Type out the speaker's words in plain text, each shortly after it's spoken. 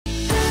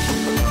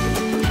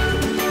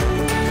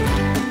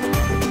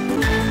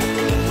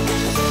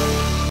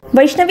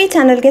ವೈಷ್ಣವಿ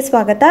ಚಾನಲ್ಗೆ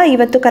ಸ್ವಾಗತ.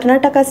 ಇವತ್ತು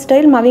ಕರ್ನಾಟಕ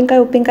ಸ್ಟೈಲ್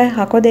ಮಾವಿನಕಾಯಿ ಉಪ್ಪಿನಕಾಯಿ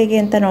ಹಾಕೋದು ಹೇಗೆ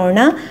ಅಂತ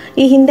ನೋಡೋಣ.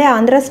 ಈ ಹಿಂದೆ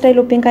ಆಂಧ್ರ ಸ್ಟೈಲ್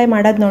ಉಪ್ಪಿನಕಾಯಿ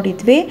ಮಾಡೋದು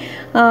ನೋಡಿದ್ವಿ.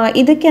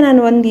 ಇದಕ್ಕೆ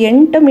ನಾನು ಒಂದು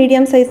 8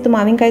 ಮೀಡಿಯಮ್ ಸೈಜ್ದು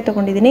ಮಾವಿನಕಾಯಿ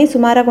ತೊಗೊಂಡಿದ್ದೀನಿ.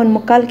 ಸುಮಾರಾಗಿ ಒಂದು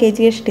 3/4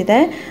 kg ಅಷ್ಟಿದೆ.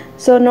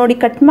 ಸೊ ನೋಡಿ,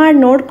 ಕಟ್ ಮಾಡಿ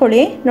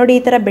ನೋಡ್ಕೊಳ್ಳಿ. ನೋಡಿ,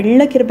 ಈ ಥರ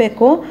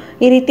ಬೆಳ್ಳಕ್ಕಿರಬೇಕು.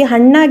 ಈ ರೀತಿ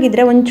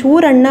ಹಣ್ಣಾಗಿದ್ದರೆ,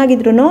 ಒಂಚೂರು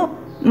ಹಣ್ಣಾಗಿದ್ರೂ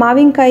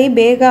ಮಾವಿನಕಾಯಿ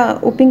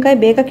ಉಪ್ಪಿನಕಾಯಿ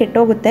ಬೇಗ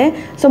ಕೆಟ್ಟೋಗುತ್ತೆ.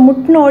 ಸೊ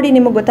ಮುಟ್ಟು ನೋಡಿ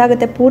ನಿಮಗೆ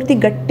ಗೊತ್ತಾಗುತ್ತೆ. ಪೂರ್ತಿ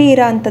ಗಟ್ಟಿ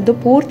ಇರೋ ಅಂಥದ್ದು,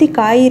 ಪೂರ್ತಿ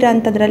ಕಾಯಿ ಇರೋ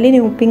ಅಂಥದ್ರಲ್ಲಿ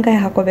ನೀವು ಉಪ್ಪಿನಕಾಯಿ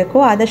ಹಾಕೋಬೇಕು.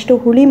 ಆದಷ್ಟು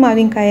ಹುಳಿ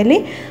ಮಾವಿನಕಾಯಲ್ಲಿ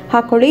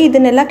ಹಾಕ್ಕೊಳ್ಳಿ.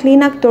 ಇದನ್ನೆಲ್ಲ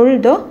ಕ್ಲೀನಾಗಿ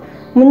ತೊಳೆದು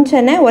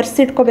ಮುಂಚೆನೇ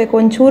ಒರೆಸಿಟ್ಕೋಬೇಕು.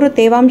 ಒಂಚೂರು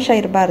ತೇವಾಂಶ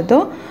ಇರಬಾರ್ದು.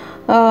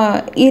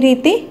 ಈ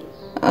ರೀತಿ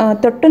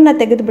ತೊಟ್ಟನ್ನು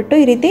ತೆಗೆದುಬಿಟ್ಟು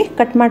ಈ ರೀತಿ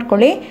ಕಟ್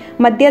ಮಾಡ್ಕೊಳ್ಳಿ.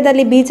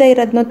 ಮಧ್ಯದಲ್ಲಿ ಬೀಜ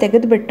ಇರೋದನ್ನು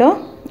ತೆಗೆದುಬಿಟ್ಟು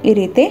ಈ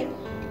ರೀತಿ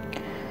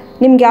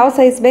ನಿಮ್ಗೆ ಯಾವ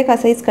ಸೈಜ್ ಬೇಕು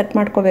ಆ ಸೈಜ್ ಕಟ್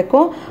ಮಾಡ್ಕೋಬೇಕು.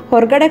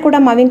 ಹೊರಗಡೆ ಕೂಡ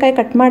ಮಾವಿನಕಾಯಿ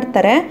ಕಟ್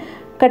ಮಾಡ್ತಾರೆ.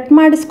 ಕಟ್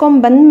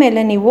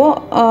ಮಾಡಿಸ್ಕೊಂಬಂದಮೇಲೆ ನೀವು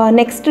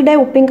ನೆಕ್ಸ್ಟ್ ಡೇ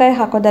ಉಪ್ಪಿನಕಾಯಿ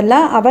ಹಾಕೋದಲ್ಲ,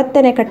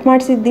 ಅವತ್ತೇ ಕಟ್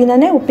ಮಾಡಿಸಿದ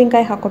ದಿನವೇ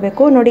ಉಪ್ಪಿನಕಾಯಿ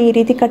ಹಾಕೋಬೇಕು. ನೋಡಿ, ಈ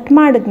ರೀತಿ ಕಟ್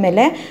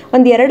ಮಾಡಿದ್ಮೇಲೆ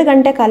ಒಂದು 2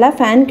 ಗಂಟೆ ಕಾಲ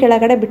ಫ್ಯಾನ್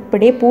ಕೆಳಗಡೆ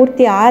ಬಿಟ್ಬಿಡಿ.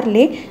 ಪೂರ್ತಿ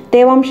ಆರಲಿ,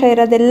 ತೇವಾಂಶ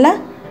ಇರೋದೆಲ್ಲ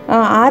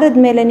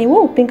ಆರಿದ್ಮೇಲೆ ನೀವು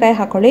ಉಪ್ಪಿನಕಾಯಿ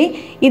ಹಾಕ್ಕೊಳ್ಳಿ.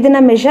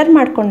 ಇದನ್ನು ಮೆಷರ್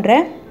ಮಾಡಿಕೊಂಡ್ರೆ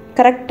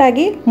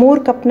ಕರೆಕ್ಟಾಗಿ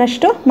 3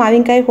 ಕಪ್ನಷ್ಟು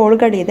ಮಾವಿನಕಾಯಿ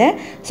ಹೋಳುಗಳಿದೆ.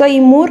 ಸೊ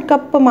ಈ 3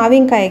 ಕಪ್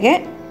ಮಾವಿನಕಾಯಿಗೆ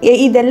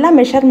ಇದೆಲ್ಲ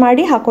ಮೆಷರ್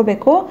ಮಾಡಿ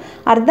ಹಾಕೋಬೇಕು.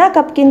 ಅರ್ಧ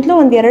ಕಪ್ಗಿಂತಲೂ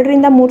ಒಂದು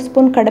 2ರಿಂದ 3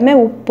 ಸ್ಪೂನ್ ಕಡಿಮೆ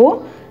ಉಪ್ಪು,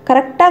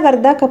 ಕರೆಕ್ಟಾಗಿ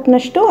ಅರ್ಧ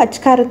ಕಪ್ನಷ್ಟು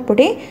ಅಚ್ಕಾರದ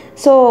ಪುಡಿ.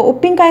 ಸೊ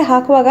ಉಪ್ಪಿನಕಾಯಿ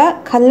ಹಾಕುವಾಗ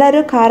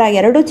ಕಲ್ಲರು ಖಾರ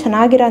ಎರಡೂ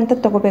ಚೆನ್ನಾಗಿರೋ ಅಂತ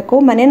ತೊಗೋಬೇಕು.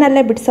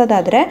 ಮನೆಯಲ್ಲೇ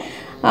ಬಿಡಿಸೋದಾದರೆ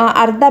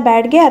ಅರ್ಧ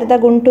ಬ್ಯಾಡ್ಗೆ ಅರ್ಧ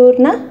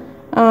ಗುಂಟೂರನ್ನ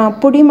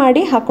ಪುಡಿ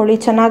ಮಾಡಿ ಹಾಕ್ಕೊಳ್ಳಿ,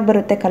 ಚೆನ್ನಾಗಿ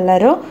ಬರುತ್ತೆ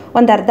ಕಲ್ಲರು.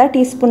 ಒಂದು ಅರ್ಧ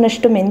ಟೀ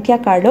ಸ್ಪೂನಷ್ಟು ಮೆಂತ್ಯ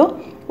ಕಾಳು,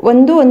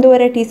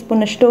 1-1.5 ಟೀ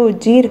ಸ್ಪೂನಷ್ಟು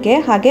ಜೀರಿಗೆ,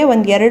 ಹಾಗೆ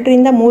ಒಂದು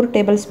 2ರಿಂದ 3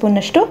 ಟೇಬಲ್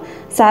ಸ್ಪೂನಷ್ಟು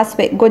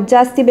ಸಾಸಿವೆ. ಗೊಜ್ಜು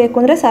ಜಾಸ್ತಿ ಬೇಕು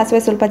ಅಂದರೆ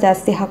ಸಾಸಿವೆ ಸ್ವಲ್ಪ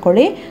ಜಾಸ್ತಿ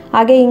ಹಾಕ್ಕೊಳ್ಳಿ.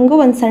 ಹಾಗೆ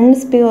ಇಂಗು ಒಂದು ಸಣ್ಣ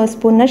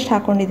ಸ್ಪೂನಷ್ಟು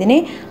ಹಾಕ್ಕೊಂಡಿದ್ದೀನಿ.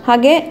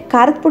 ಹಾಗೆ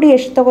ಖಾರದ ಪುಡಿ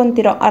ಎಷ್ಟು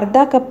ತೊಗೊತಿರೋ ಅರ್ಧ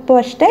ಕಪ್ಪು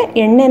ಅಷ್ಟೇ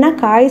ಎಣ್ಣೆನ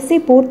ಕಾಯಿಸಿ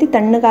ಪೂರ್ತಿ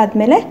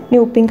ತಣ್ಣಗಾದ್ಮೇಲೆ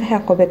ನೀವು ಉಪ್ಪಿನಕಾಯಿ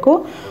ಹಾಕ್ಕೋಬೇಕು.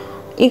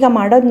 ಈಗ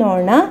ಮಾಡೋದು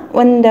ನೋಡೋಣ.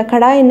 ಒಂದು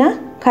ಕಡಾಯಿನ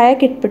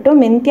ಕಾಯಕ್ಕಿಟ್ಬಿಟ್ಟು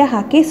ಮೆಂತ್ಯ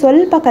ಹಾಕಿ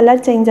ಸ್ವಲ್ಪ ಕಲರ್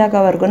ಚೇಂಜ್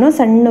ಆಗೋವರೆಗೂ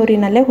ಸಣ್ಣ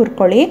ಉರಿನಲ್ಲೇ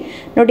ಹುರ್ಕೊಳ್ಳಿ.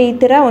 ನೋಡಿ, ಈ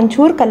ಥರ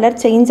ಒಂಚೂರು ಕಲರ್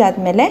ಚೇಂಜ್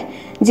ಆದಮೇಲೆ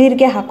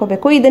ಜೀರಿಗೆ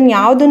ಹಾಕ್ಕೋಬೇಕು. ಇದನ್ನು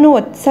ಯಾವುದನ್ನು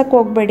ಒತ್ಸಕ್ಕೆ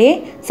ಹೋಗಬೇಡಿ,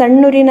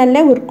 ಸಣ್ಣ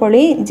ಉರಿನಲ್ಲೇ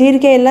ಹುರ್ಕೊಳ್ಳಿ.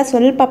 ಜೀರಿಗೆ ಎಲ್ಲ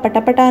ಸ್ವಲ್ಪ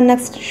ಪಟಪಟ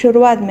ಅನ್ನೋಕ್ಕೆ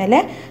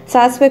ಶುರುವಾದಮೇಲೆ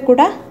ಸಾಸಿವೆ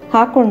ಕೂಡ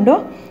ಹಾಕ್ಕೊಂಡು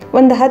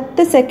ಒಂದು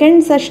 10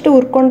 ಸೆಕೆಂಡ್ಸ್ ಅಷ್ಟು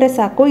ಹುರ್ಕೊಂಡ್ರೆ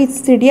ಸಾಕು. ಇದು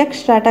ಸಿಡಿಯೋಕ್ಕೆ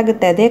ಸ್ಟಾರ್ಟ್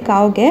ಆಗುತ್ತೆ ಅದೇ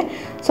ಕಾವಿಗೆ.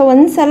 ಸೊ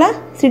ಒಂದು ಸಲ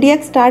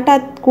ಸಿಡಿಯೋಕ್ಕೆ ಸ್ಟಾರ್ಟ್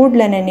ಆದ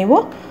ಕೂಡಲೇ ನೀವು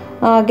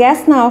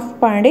ಗ್ಯಾಸ್ನ ಆಫ್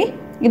ಮಾಡಿ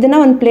ಇದನ್ನು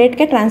ಒಂದು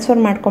ಪ್ಲೇಟ್ಗೆ ಟ್ರಾನ್ಸ್ಫರ್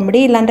ಮಾಡ್ಕೊಂಬಿಡಿ,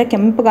 ಇಲ್ಲಾಂದರೆ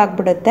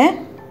ಕೆಂಪಗಾಗ್ಬಿಡುತ್ತೆ.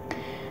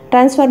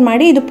 ಟ್ರಾನ್ಸ್ಫರ್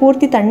ಮಾಡಿ ಇದು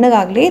ಪೂರ್ತಿ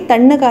ತಣ್ಣಗಾಗಲಿ.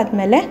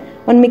 ತಣ್ಣಗಾದ್ಮೇಲೆ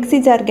ಒಂದು ಮಿಕ್ಸಿ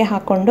ಜಾರ್ಗೆ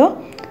ಹಾಕ್ಕೊಂಡು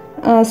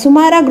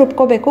ಸುಮಾರಾಗಿ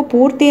ರುಬ್ಕೋಬೇಕು.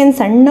 ಪೂರ್ತಿ ಏನು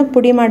ಸಣ್ಣಗೆ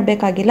ಪುಡಿ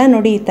ಮಾಡಬೇಕಾಗಿಲ್ಲ.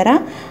 ನೋಡಿ, ಈ ಥರ.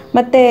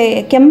 ಮತ್ತು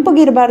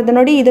ಕೆಂಪಗಿರಬಾರ್ದು.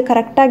 ನೋಡಿ, ಇದು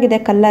ಕರೆಕ್ಟಾಗಿದೆ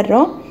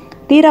ಕಲ್ಲರು.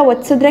 ತೀರಾ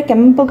ಒತ್ಸಿದ್ರೆ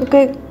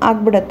ಕೆಂಪಗೆ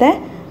ಆಗಿಬಿಡುತ್ತೆ.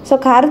 ಸೊ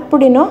ಖಾರದ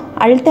ಪುಡಿನೂ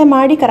ಅಳತೆ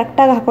ಮಾಡಿ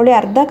ಕರೆಕ್ಟಾಗಿ ಹಾಕ್ಕೊಳ್ಳಿ.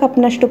 ಅರ್ಧ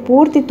ಕಪ್ನಷ್ಟು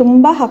ಪೂರ್ತಿ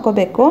ತುಂಬ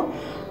ಹಾಕ್ಕೋಬೇಕು.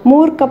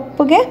 3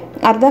 ಕಪ್ಗೆ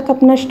ಅರ್ಧ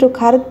ಕಪ್ನಷ್ಟು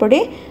ಖಾರದ ಪುಡಿ.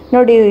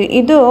 ನೋಡಿ,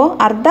 ಇದು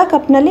ಅರ್ಧ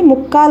ಕಪ್ನಲ್ಲಿ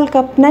 3/4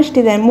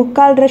 ಕಪ್ನಷ್ಟಿದೆ,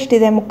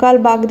 3/4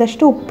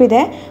 ಭಾಗದಷ್ಟು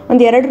ಉಪ್ಪಿದೆ.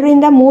 ಒಂದು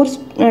 2ರಿಂದ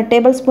 3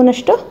 ಟೇಬಲ್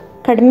ಸ್ಪೂನಷ್ಟು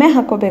ಕಡಿಮೆ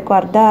ಹಾಕ್ಕೋಬೇಕು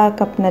ಅರ್ಧ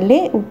ಕಪ್ನಲ್ಲಿ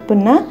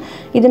ಉಪ್ಪನ್ನು.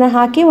 ಇದನ್ನು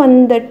ಹಾಕಿ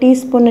 1 ಟೀ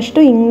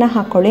ಸ್ಪೂನಷ್ಟು ಹಿಂಗನ್ನ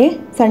ಹಾಕ್ಕೊಳ್ಳಿ.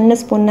 ಸಣ್ಣ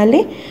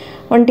ಸ್ಪೂನ್ನಲ್ಲಿ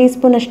 1 ಟೀ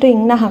ಸ್ಪೂನಷ್ಟು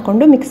ಹಿಂಗನ್ನ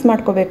ಹಾಕ್ಕೊಂಡು ಮಿಕ್ಸ್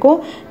ಮಾಡ್ಕೋಬೇಕು.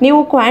 ನೀವು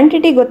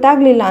ಕ್ವಾಂಟಿಟಿ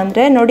ಗೊತ್ತಾಗಲಿಲ್ಲ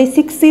ಅಂದರೆ ನೋಡಿ,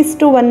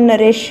 6:1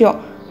 ರೇಷಿಯೋ.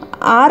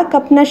 6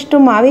 ಕಪ್ನಷ್ಟು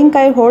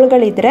ಮಾವಿನಕಾಯಿ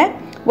ಹೋಳುಗಳಿದ್ರೆ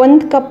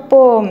 1 ಕಪ್ಪು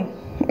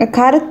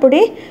ಖಾರದ ಪುಡಿ,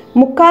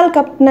 3/4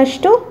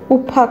 ಕಪ್ನಷ್ಟು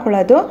ಉಪ್ಪು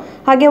ಹಾಕ್ಕೊಳ್ಳೋದು,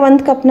 ಹಾಗೆ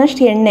 1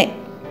 ಕಪ್ನಷ್ಟು ಎಣ್ಣೆ.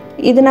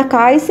 ಇದನ್ನು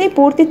ಕಾಯಿಸಿ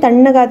ಪೂರ್ತಿ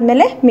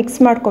ತಣ್ಣಗಾದ್ಮೇಲೆ ಮಿಕ್ಸ್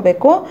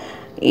ಮಾಡ್ಕೋಬೇಕು.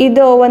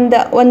 ಇದು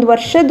ಒಂದು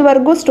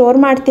ವರ್ಷದವರೆಗೂ ಸ್ಟೋರ್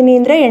ಮಾಡ್ತೀನಿ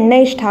ಅಂದರೆ ಎಣ್ಣೆ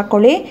ಇಷ್ಟು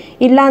ಹಾಕ್ಕೊಳ್ಳಿ.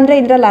 ಇಲ್ಲಾಂದರೆ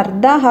ಇದರಲ್ಲಿ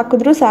ಅರ್ಧ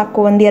ಹಾಕಿದ್ರೂ ಸಾಕು.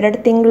 1-2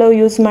 ತಿಂಗಳು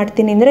ಯೂಸ್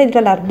ಮಾಡ್ತೀನಿ ಅಂದರೆ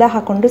ಇದರಲ್ಲಿ ಅರ್ಧ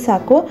ಹಾಕ್ಕೊಂಡ್ರು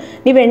ಸಾಕು.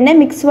 ನೀವು ಎಣ್ಣೆ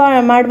ಮಿಕ್ಸ್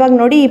ಮಾಡುವಾಗ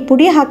ನೋಡಿ, ಈ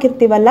ಪುಡಿ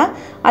ಹಾಕಿರ್ತೀವಲ್ಲ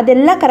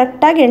ಅದೆಲ್ಲ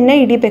ಕರೆಕ್ಟಾಗಿ ಎಣ್ಣೆ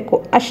ಹಿಡಿಬೇಕು.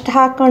 ಅಷ್ಟು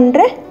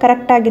ಹಾಕ್ಕೊಂಡ್ರೆ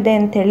ಕರೆಕ್ಟಾಗಿದೆ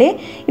ಅಂಥೇಳಿ.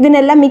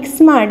 ಇದನ್ನೆಲ್ಲ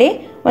ಮಿಕ್ಸ್ ಮಾಡಿ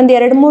ಒಂದು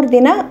 2-3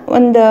 ದಿನ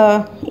ಒಂದು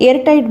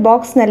ಏರ್ಟೈಟ್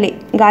ಬಾಕ್ಸ್ನಲ್ಲಿ,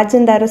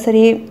 ಗಾಜಿನ ದಾರು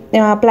ಸರಿ,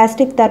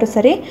 ಪ್ಲಾಸ್ಟಿಕ್ ದಾರು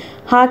ಸರಿ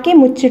ಹಾಕಿ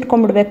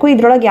ಮುಚ್ಚಿಟ್ಕೊಂಡ್ಬಿಡ್ಬೇಕು.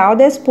 ಇದರೊಳಗೆ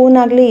ಯಾವುದೇ ಸ್ಪೂನ್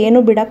ಆಗಲಿ ಏನೂ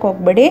ಬಿಡೋಕ್ಕೆ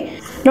ಹೋಗಬೇಡಿ.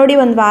 ನೋಡಿ,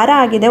 1 ವಾರ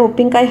ಆಗಿದೆ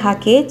ಉಪ್ಪಿನಕಾಯಿ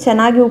ಹಾಕಿ.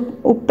 ಚೆನ್ನಾಗಿ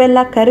ಉಪ್ಪೆಲ್ಲ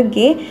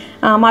ಕರಗಿ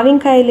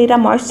ಮಾವಿನಕಾಯಲ್ಲಿರೋ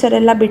ಮಾಯ್ಶ್ಚರ್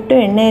ಎಲ್ಲ ಬಿಟ್ಟು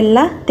ಎಣ್ಣೆ ಎಲ್ಲ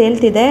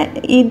ತೇಲ್ತಿದೆ.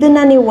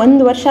 ಇದನ್ನು ನೀವು 1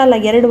 ವರ್ಷ ಅಲ್ಲ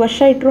 2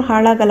 ವರ್ಷ ಇಟ್ಟರೂ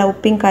ಹಾಳಾಗಲ್ಲ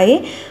ಉಪ್ಪಿನಕಾಯಿ.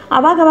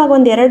 ಆವಾಗವಾಗ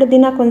ಒಂದು 2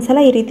 ದಿನಕ್ಕೊಂದ್ಸಲ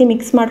ಈ ರೀತಿ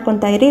ಮಿಕ್ಸ್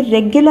ಮಾಡ್ಕೊತಾ ಇರಿ.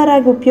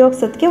 ರೆಗ್ಯುಲರಾಗಿ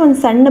ಉಪಯೋಗಿಸೋದಕ್ಕೆ ಒಂದು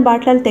ಸಣ್ಣ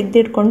ಬಾಟ್ಲಲ್ಲಿ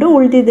ತೆಗೆದಿಟ್ಕೊಂಡು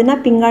ಉಳಿದಿದ್ದನ್ನು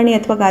ಪಿಂಗಾಣಿ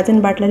ಅಥವಾ ಗಾಜಿನ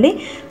ಬಾಟ್ಲಲ್ಲಿ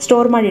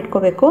ಸ್ಟೋರ್ ಮಾಡಿ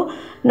ಇಟ್ಕೋಬೇಕು.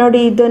 ನೋಡಿ,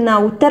 ಇದನ್ನು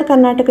ಉತ್ತರ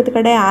ಕರ್ನಾಟಕದ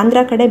ಕಡೆ, ಆಂಧ್ರ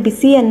ಕಡೆ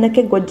ಬಿಸಿ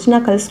ಅನ್ನಕ್ಕೆ ಗೊಜ್ಜನ್ನ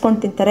ಕಲಿಸ್ಕೊಂಡು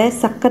ತಿಂತಾರೆ.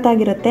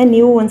 ಸಖತ್ತಾಗಿರುತ್ತೆ.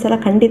 ನೀವು ಒಂದ್ಸಲ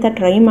ಖಂಡಿತ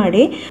ಟ್ರೈ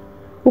ಮಾಡಿ.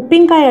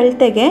 ಉಪ್ಪಿನಕಾಯಿ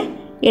ಅಳತೆಗೆ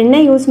ಎಣ್ಣೆ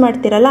ಯೂಸ್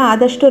ಮಾಡ್ತಿರಲ್ಲ,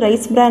 ಆದಷ್ಟು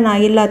ರೈಸ್ ಬ್ರಾನ್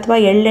ಆಯಿಲ್ ಅಥವಾ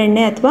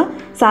ಎಳ್ಳೆಣ್ಣೆ ಅಥವಾ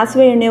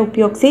ಸಾಸಿವೆ ಎಣ್ಣೆ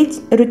ಉಪಯೋಗಿಸಿ,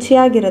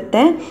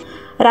 ರುಚಿಯಾಗಿರುತ್ತೆ.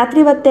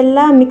 ರಾತ್ರಿ ಹೊತ್ತೆಲ್ಲ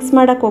ಮಿಕ್ಸ್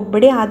ಮಾಡೋಕ್ಕೆ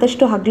ಹೋಗ್ಬೇಡಿ.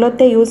 ಆದಷ್ಟು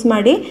ಹಗಲೊತ್ತೇ ಯೂಸ್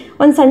ಮಾಡಿ.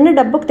 ಒಂದು ಸಣ್ಣ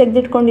ಡಬ್ಬಕ್ಕೆ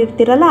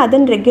ತೆಗೆದಿಟ್ಕೊಂಡಿರ್ತೀರಲ್ಲ,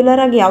 ಅದನ್ನು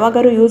ರೆಗ್ಯುಲರಾಗಿ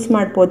ಯಾವಾಗಾದ್ರೂ ಯೂಸ್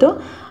ಮಾಡ್ಬೋದು.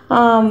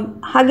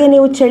 ಹಾಗೆ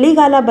ನೀವು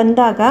ಚಳಿಗಾಲ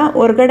ಬಂದಾಗ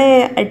ಹೊರಗಡೆ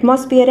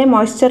ಅಟ್ಮಾಸ್ಫಿಯರೇ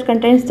ಮಾಯ್ಶ್ಚರ್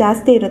ಕಂಟೆಂಟ್ಸ್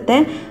ಜಾಸ್ತಿ ಇರುತ್ತೆ.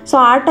 ಸೊ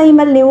ಆ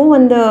ಟೈಮಲ್ಲಿ ನೀವು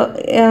ಒಂದು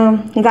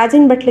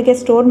ಗಾಜಿನ ಬಟ್ಲಿಗೆ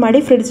ಸ್ಟೋರ್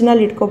ಮಾಡಿ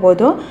ಫ್ರಿಡ್ಜ್ನಲ್ಲಿ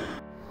ಇಟ್ಕೋಬೋದು.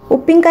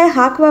 ಉಪ್ಪಿನಕಾಯಿ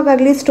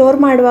ಹಾಕುವಾಗಲಿ ಸ್ಟೋರ್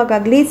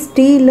ಮಾಡುವಾಗಲಿ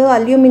ಸ್ಟೀಲ್,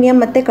 ಅಲ್ಯೂಮಿನಿಯಂ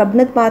ಮತ್ತು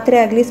ಕಬ್ಬಿಣದ ಪಾತ್ರೆ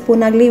ಆಗಲಿ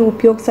ಸ್ಪೂನ್ ಆಗಲಿ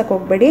ಉಪಯೋಗಿಸೋಕೆ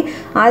ಹೋಗಬೇಡಿ.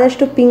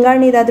 ಆದಷ್ಟು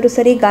ಪಿಂಗಾಣಿದಾದರೂ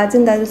ಸರಿ,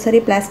 ಗಾಜಿಂದಾದರೂ ಸರಿ,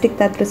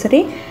 ಪ್ಲಾಸ್ಟಿಕ್ದಾದರೂ ಸರಿ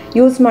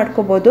ಯೂಸ್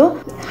ಮಾಡ್ಕೋಬೋದು.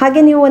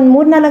 ಹಾಗೆ ನೀವು ಒಂದು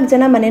 3-4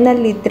 ಜನ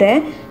ಮನೆಯಲ್ಲಿದ್ದರೆ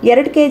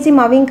 2 kg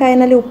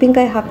ಮಾವಿನಕಾಯಿನಲ್ಲಿ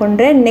ಉಪ್ಪಿನಕಾಯಿ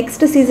ಹಾಕ್ಕೊಂಡ್ರೆ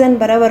ನೆಕ್ಸ್ಟ್ ಸೀಸನ್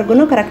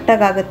ಬರೋವರೆಗೂ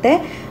ಕರೆಕ್ಟಾಗಿ ಆಗುತ್ತೆ.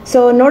 ಸೊ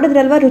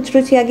ನೋಡಿದ್ರಲ್ವ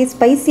ರುಚಿಯಾಗಿ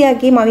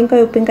ಸ್ಪೈಸಿಯಾಗಿ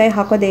ಮಾವಿನಕಾಯಿ ಉಪ್ಪಿನಕಾಯಿ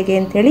ಹಾಕೋದು ಹೇಗೆ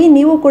ಅಂತೇಳಿ.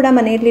 ನೀವು ಕೂಡ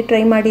ಮನೆಯಲ್ಲಿ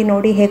ಟ್ರೈ ಮಾಡಿ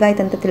ನೋಡಿ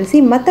ಹೇಗಾಯ್ತು ಅಂತ ತಿಳಿಸಿ.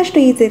 ಮತ್ತಷ್ಟು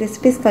ಈಸಿ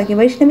ರೆಸಿಪೀಸ್ಗಾಗಿ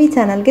ವೈಷ್ಣವಿ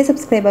ಚಾನಲ್ಗೆ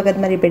ಸಬ್ಸ್ಕ್ರೈಬ್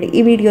ಆಗೋದು ಮರಿಬೇಡಿ.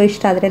 ಈ ವಿಡಿಯೋ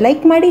ಇಷ್ಟ ಆದರೆ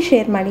ಲೈಕ್ ಮಾಡಿ,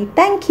 ಶೇರ್ ಮಾಡಿ.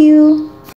 Thank you.